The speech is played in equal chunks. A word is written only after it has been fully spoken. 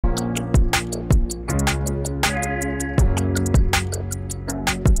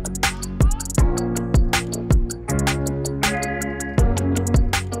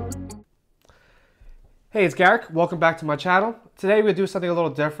Hey, it's Garrick. Welcome back to my channel. Today we're going to do something a little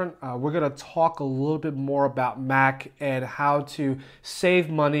different. We're going to talk a little bit more about Mac and how to save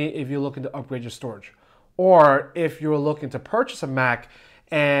money if you're looking to upgrade your storage. Or if you're looking to purchase a Mac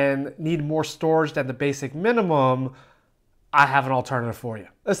and need more storage than the basic minimum, I have an alternative for you.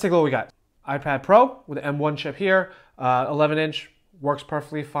 Let's take a look what we got. iPad Pro with the M1 chip here, 11-inch, works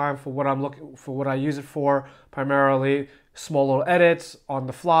perfectly fine for what what I use it for, primarily small little edits on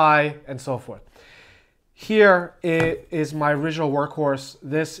the fly and so forth. Here is my original workhorse.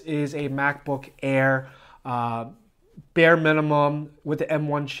 This is a MacBook Air, bare minimum with the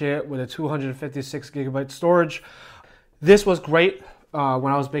M1 chip with a 256 gigabyte storage. This was great when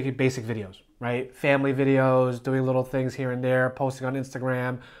I was making basic videos, right? Family videos, doing little things here and there, posting on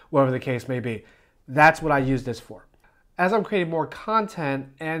Instagram, whatever the case may be. That's what I use this for. As I'm creating more content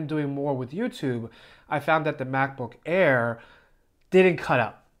and doing more with YouTube, I found that the MacBook Air didn't cut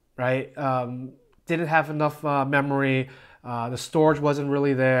out, right? Didn't have enough memory, the storage wasn't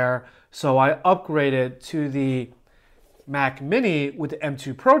really there, so I upgraded to the Mac Mini with the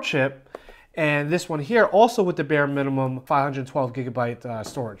M2 Pro chip, and this one here also with the bare minimum 512 gigabyte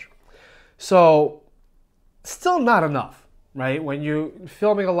storage. So still not enough, right? When you're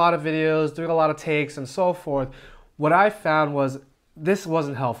filming a lot of videos, doing a lot of takes and so forth, what I found was this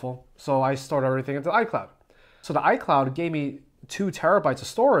wasn't helpful, so I stored everything into iCloud. So the iCloud gave me 2 terabytes of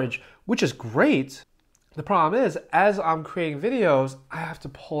storage, which is great. The problem is, as I'm creating videos, I have to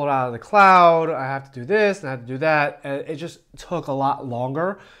pull it out of the cloud, I have to do this, and I have to do that, and it just took a lot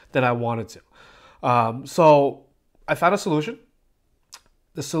longer than I wanted to. So I found a solution.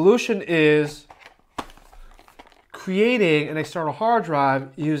 The solution is creating an external hard drive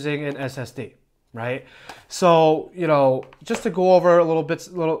using an SSD, right? So, just to go over a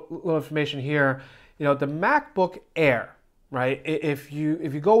little information here, the MacBook Air, right? If you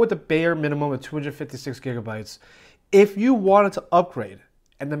go with the bare minimum of 256 gigabytes, if you wanted to upgrade,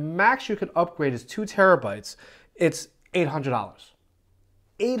 and the max you can upgrade is 2 terabytes, it's $800.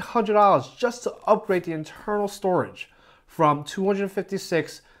 $800 just to upgrade the internal storage from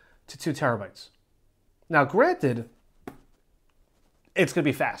 256 to 2 terabytes. Now, granted, it's going to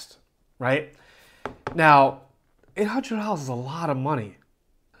be fast, right? Now, $800 is a lot of money.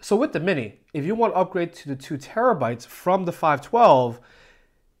 So with the Mini, if you want to upgrade to the 2 terabytes from the 512,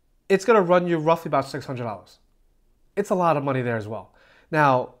 it's going to run you roughly about $600. It's a lot of money there as well.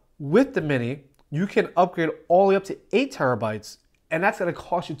 Now, with the Mini, you can upgrade all the way up to 8 terabytes, and that's going to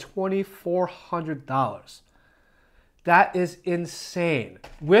cost you $2,400. That is insane.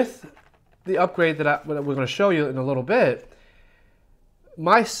 With the upgrade that we're going to show you in a little bit,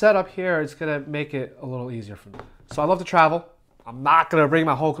 my setup here is going to make it a little easier for me. So I love to travel. I'm not going to bring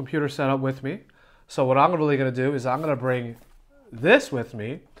my whole computer setup with me. So what I'm really going to do is I'm going to bring this with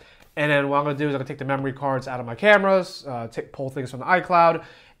me. And then what I'm going to do is I'm going to take the memory cards out of my cameras, pull things from the iCloud,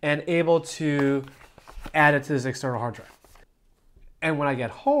 and able to add it to this external hard drive. And when I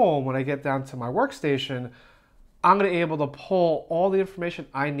get home, when I get down to my workstation, I'm going to be able to pull all the information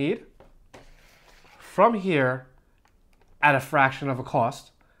I need from here at a fraction of a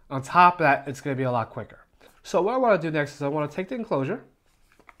cost. On top of that, it's going to be a lot quicker. So what I want to do next is I want to take the Enclosure.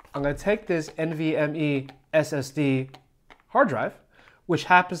 I'm going to take this NVMe SSD hard drive, which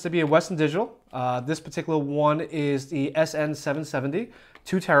happens to be a Western Digital. This particular one is the SN770,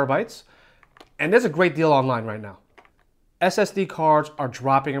 2 terabytes. And there's a great deal online right now. SSD cards are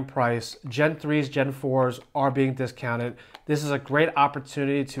dropping in price. Gen 3s, Gen 4s are being discounted. This is a great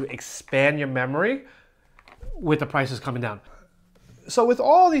opportunity to expand your memory with the prices coming down. So with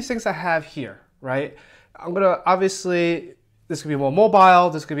all these things I have here, right? I'm going to, obviously, this could be more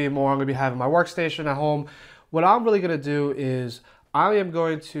mobile, this could be more, I'm going to be having my workstation at home. What I'm really going to do is I am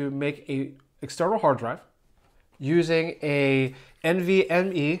going to make a external hard drive using a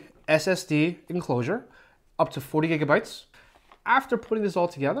NVMe SSD enclosure up to 40 gigabytes. After putting this all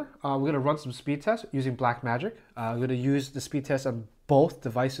together, we're going to run some speed tests using Blackmagic. I'm going to use the speed test on both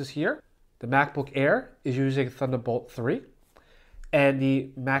devices here. The MacBook Air is using Thunderbolt 3. And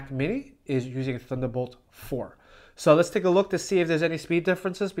the Mac Mini is using Thunderbolt 4. So let's take a look to see if there's any speed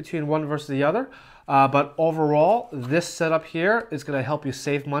differences between one versus the other. But overall, this setup here is going to help you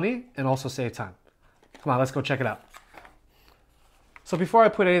save money and also save time. Come on, let's go check it out. So before I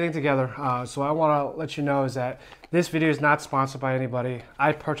put anything together, so I want to let you know is that this video is not sponsored by anybody.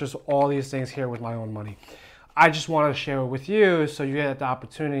 I purchased all these things here with my own money. I just wanted to share it with you so you get the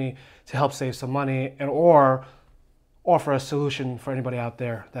opportunity to help save some money and or offer a solution for anybody out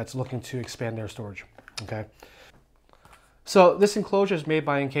there that's looking to expand their storage, okay? So this enclosure is made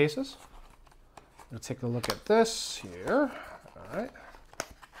by Acasis. Let's take a look at this here, all right?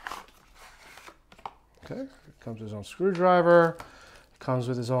 Okay, it comes with his own screwdriver. It comes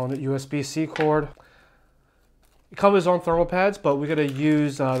with his own USB-C cord. It comes with his own thermal pads, but we're gonna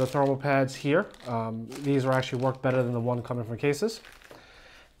use the thermal pads here. These are actually work better than the one coming from Acasis.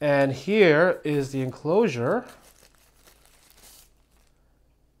 And here is the enclosure,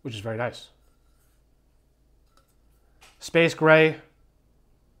 which is very nice. Space gray.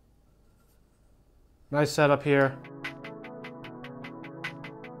 Nice setup here.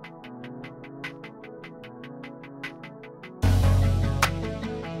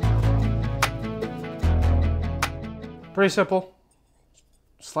 Pretty simple.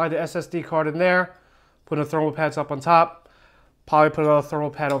 Slide the SSD card in there, put the thermal pads up on top, probably put another thermal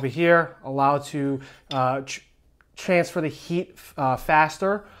pad over here, allow it to transfer the heat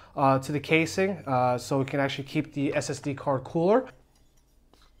faster to the casing so it can actually keep the SSD card cooler.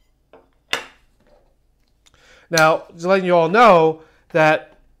 Now, just letting you all know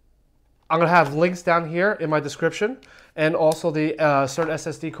that I'm going to have links down here in my description and also the certain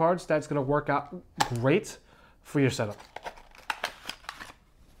SSD cards that's going to work out great for your setup.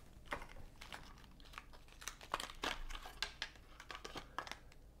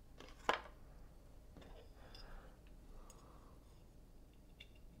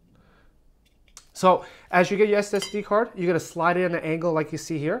 So as you get your SSD card, you're going to slide it in an angle like you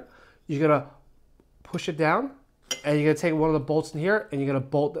see here. You're going to push it down, and you're going to take one of the bolts in here, and you're going to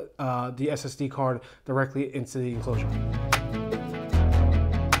bolt the SSD card directly into the enclosure.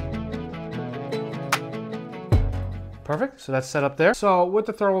 Perfect, so that's set up there. So with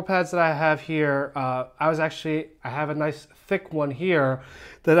the thermal pads that I have here, I have a nice thick one here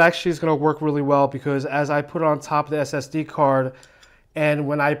that actually is going to work really well, because as I put it on top of the SSD card, and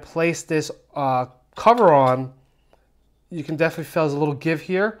when I place this cover on, you can definitely feel there's a little give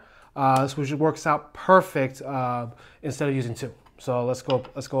here, which works out perfect instead of using two. So let's go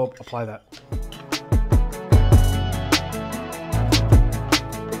apply that.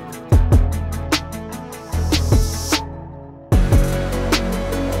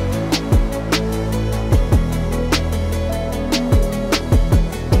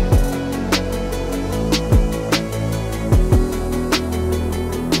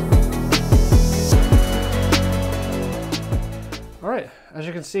 As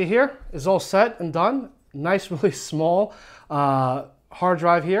you can see here, it's all set and done. Nice, really small hard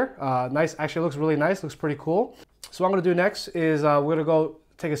drive here. Nice, actually looks really nice, looks pretty cool. So what I'm gonna do next is we're gonna go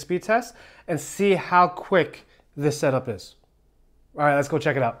take a speed test and see how quick this setup is. All right, let's go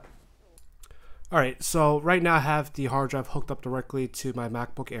check it out. All right, so right now I have the hard drive hooked up directly to my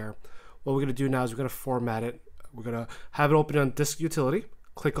MacBook Air. What we're gonna do now is we're gonna format it. We're gonna have it open on Disk Utility,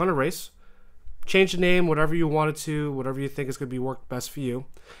 click on Erase, change the name, whatever you want it to, whatever you think is going to be work best for you.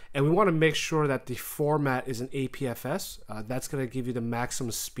 And we want to make sure that the format is an APFS. That's going to give you the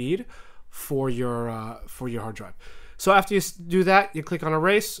maximum speed for your hard drive. So after you do that, you click on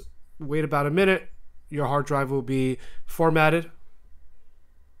Erase, wait about a minute, your hard drive will be formatted.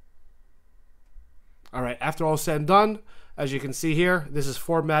 All right, after all said and done, as you can see here, this is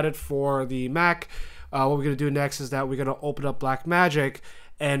formatted for the Mac. What we're going to do next is that we're going to open up Blackmagic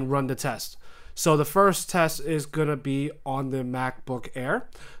and run the test. So the first test is going to be on the MacBook Air.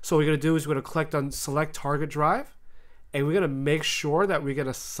 So what we're going to do is we're going to click on Select Target Drive, and we're going to make sure that we're going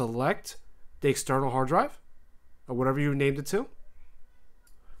to select the external hard drive, or whatever you named it to. All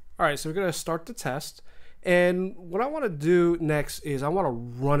right, so we're going to start the test. And what I want to do next is I want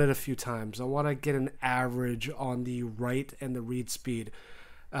to run it a few times. I want to get an average on the write and the read speed.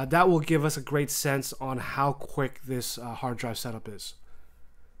 That will give us a great sense on how quick this hard drive setup is.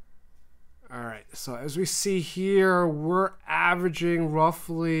 All right, so as we see here, we're averaging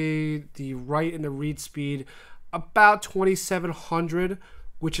roughly the write and the read speed about 2,700,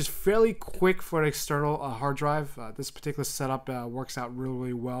 which is fairly quick for an external hard drive. This particular setup works out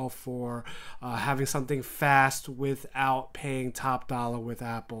really well for having something fast without paying top dollar with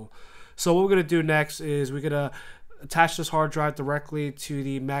Apple. So what we're gonna do next is we're gonna attach this hard drive directly to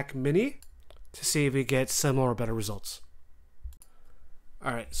the Mac Mini to see if we get similar or better results.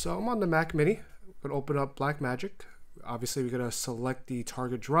 All right, so I'm on the Mac Mini. I'm gonna open up Blackmagic. Obviously, we're gonna select the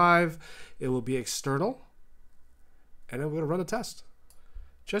target drive. It will be external, and then we're gonna run the test.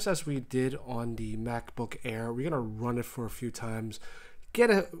 Just as we did on the MacBook Air, we're gonna run it for a few times,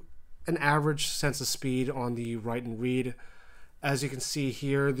 get an average sense of speed on the write and read. As you can see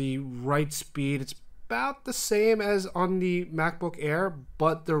here, the write speed, it's about the same as on the MacBook Air,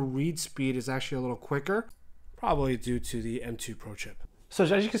 but the read speed is actually a little quicker, probably due to the M2 Pro chip. So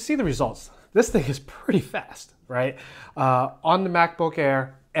as you can see the results, this thing is pretty fast, right? On the MacBook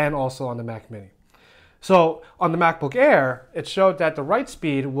Air and also on the Mac Mini. So on the MacBook Air, it showed that the write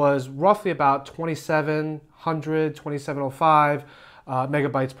speed was roughly about 2700, 2705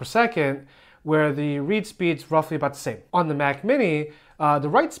 megabytes per second, where the read speed's roughly about the same. On the Mac Mini, the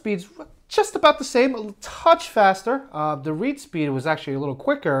write speed's just about the same, a touch faster. The read speed was actually a little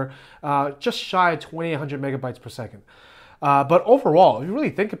quicker, just shy of 2800 megabytes per second. But overall, if you really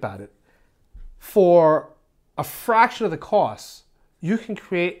think about it, for a fraction of the cost, you can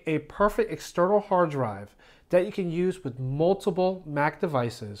create a perfect external hard drive that you can use with multiple Mac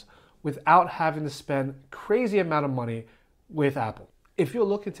devices without having to spend crazy amount of money with Apple. If you're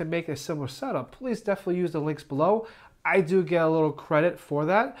looking to make a similar setup, please definitely use the links below. I do get a little credit for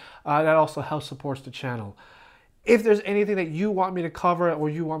that. That also helps support the channel. If there's anything that you want me to cover or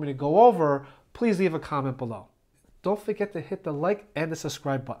you want me to go over, please leave a comment below. Don't forget to hit the like and the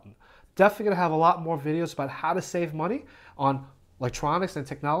subscribe button. Definitely gonna have a lot more videos about how to save money on electronics and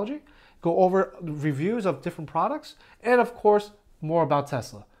technology, go over reviews of different products, and of course, more about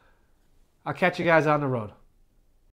Tesla. I'll catch you guys on the road.